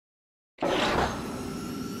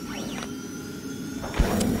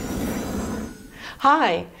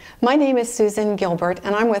Hi, my name is Susan Gilbert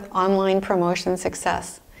and I'm with Online Promotion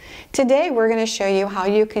Success. Today we're going to show you how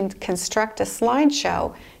you can construct a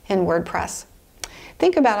slideshow in WordPress.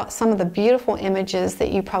 Think about some of the beautiful images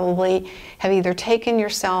that you probably have either taken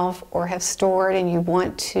yourself or have stored and you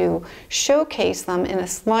want to showcase them in a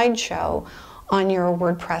slideshow on your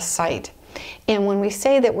WordPress site. And when we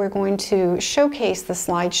say that we're going to showcase the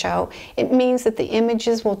slideshow, it means that the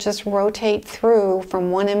images will just rotate through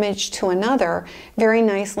from one image to another very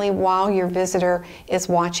nicely while your visitor is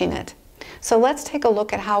watching it. So let's take a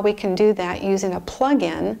look at how we can do that using a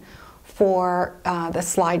plugin for the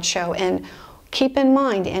slideshow. And keep in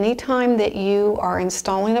mind, anytime that you are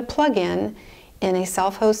installing a plugin in a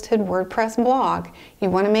self-hosted WordPress blog, you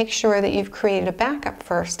want to make sure that you've created a backup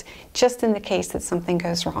first, just in the case that something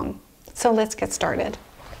goes wrong. So let's get started.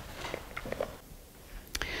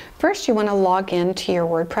 First, you want to log in to your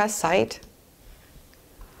WordPress site.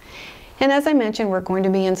 And as I mentioned, we're going to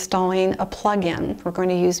be installing a plugin. We're going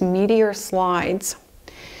to use Meteor Slides.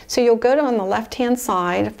 So you'll go to on the left-hand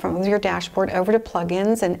side from your dashboard over to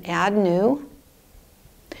Plugins and Add New.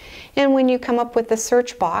 And when you come up with the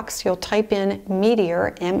search box, you'll type in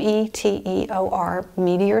Meteor, M-E-T-E-O-R,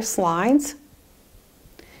 Meteor Slides.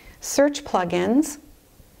 Search Plugins.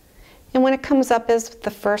 And when it comes up as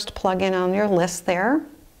the first plugin on your list there,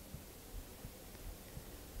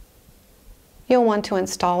 you'll want to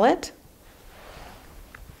install it.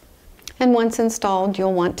 And once installed,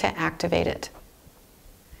 you'll want to activate it.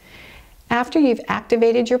 After you've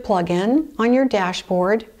activated your plugin, on your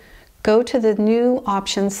dashboard, go to the new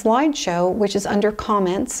option Slideshow, which is under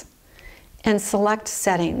Comments, and select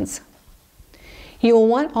Settings. You will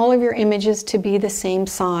want all of your images to be the same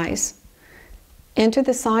size. Enter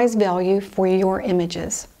the size value for your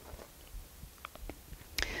images.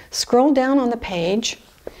 Scroll down on the page,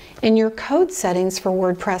 and your code settings for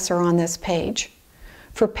WordPress are on this page.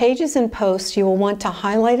 For pages and posts, you will want to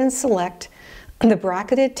highlight and select the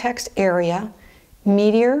bracketed text area,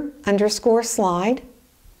 Meteor_slide,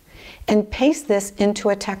 and paste this into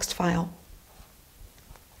a text file.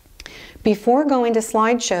 Before going to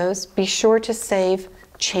slideshows, be sure to save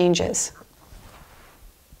changes.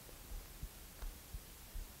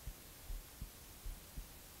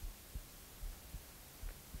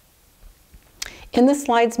 In the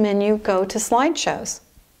Slides menu, go to Slideshows.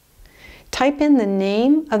 Type in the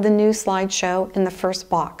name of the new slideshow in the first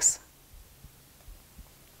box.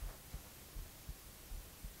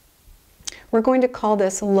 We're going to call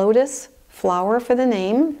this Lotus Flower for the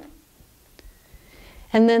name.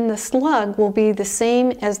 And then the slug will be the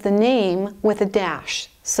same as the name with a dash.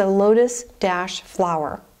 So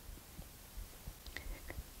Lotus-Flower.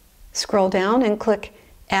 Scroll down and click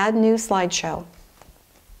Add New Slideshow.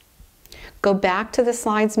 Go back to the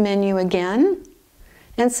Slides menu again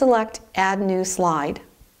and select Add New Slide.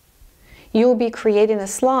 You will be creating a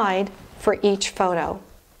slide for each photo.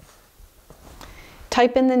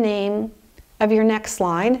 Type in the name of your next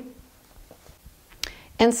slide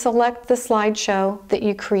and select the slideshow that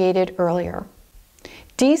you created earlier.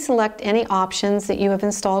 Deselect any options that you have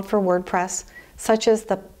installed for WordPress, such as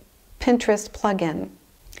the Pinterest plugin.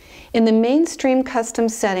 In the Mainstream Custom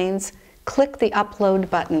Settings, click the Upload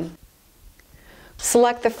button.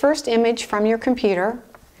 Select the first image from your computer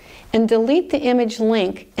and delete the image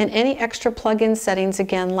link and any extra plugin settings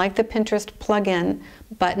again, like the Pinterest plugin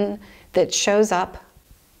button that shows up.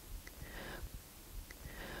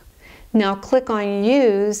 Now click on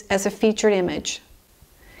Use as a featured image.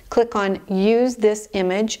 Click on Use this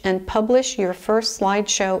image and publish your first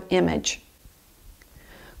slideshow image.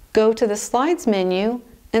 Go to the Slides menu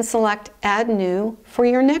and select Add New for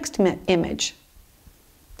your next image.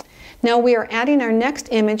 Now we are adding our next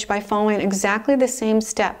image by following exactly the same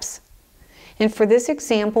steps. And for this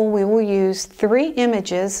example, we will use 3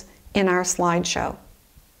 images in our slideshow.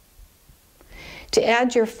 To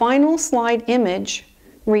add your final slide image,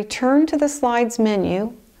 return to the Slides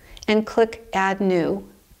menu and click Add New.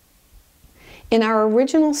 In our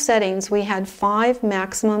original settings, we had 5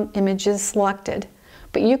 maximum images selected,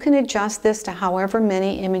 but you can adjust this to however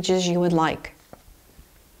many images you would like.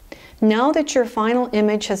 Now that your final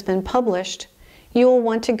image has been published, you will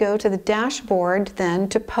want to go to the dashboard then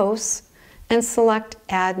to Posts and select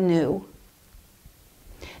Add New.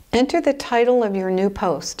 Enter the title of your new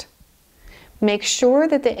post. Make sure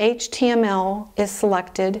that the HTML is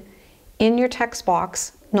selected in your text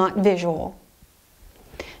box, not visual.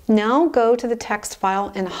 Now go to the text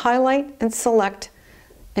file and highlight and select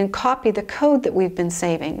and copy the code that we've been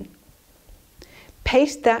saving.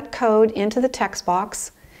 Paste that code into the text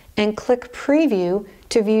box and click Preview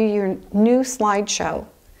to view your new slideshow.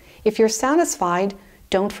 If you're satisfied,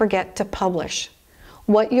 don't forget to publish.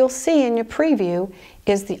 What you'll see in your preview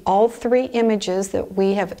is all three images that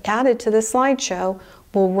we have added to the slideshow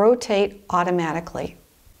will rotate automatically.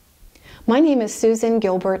 My name is Susan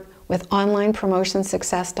Gilbert with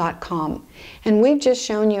OnlinePromotionSuccess.com, and we've just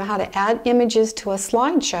shown you how to add images to a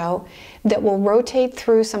slideshow that will rotate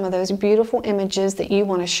through some of those beautiful images that you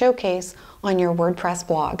want to showcase on your WordPress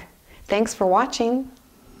blog. Thanks for watching.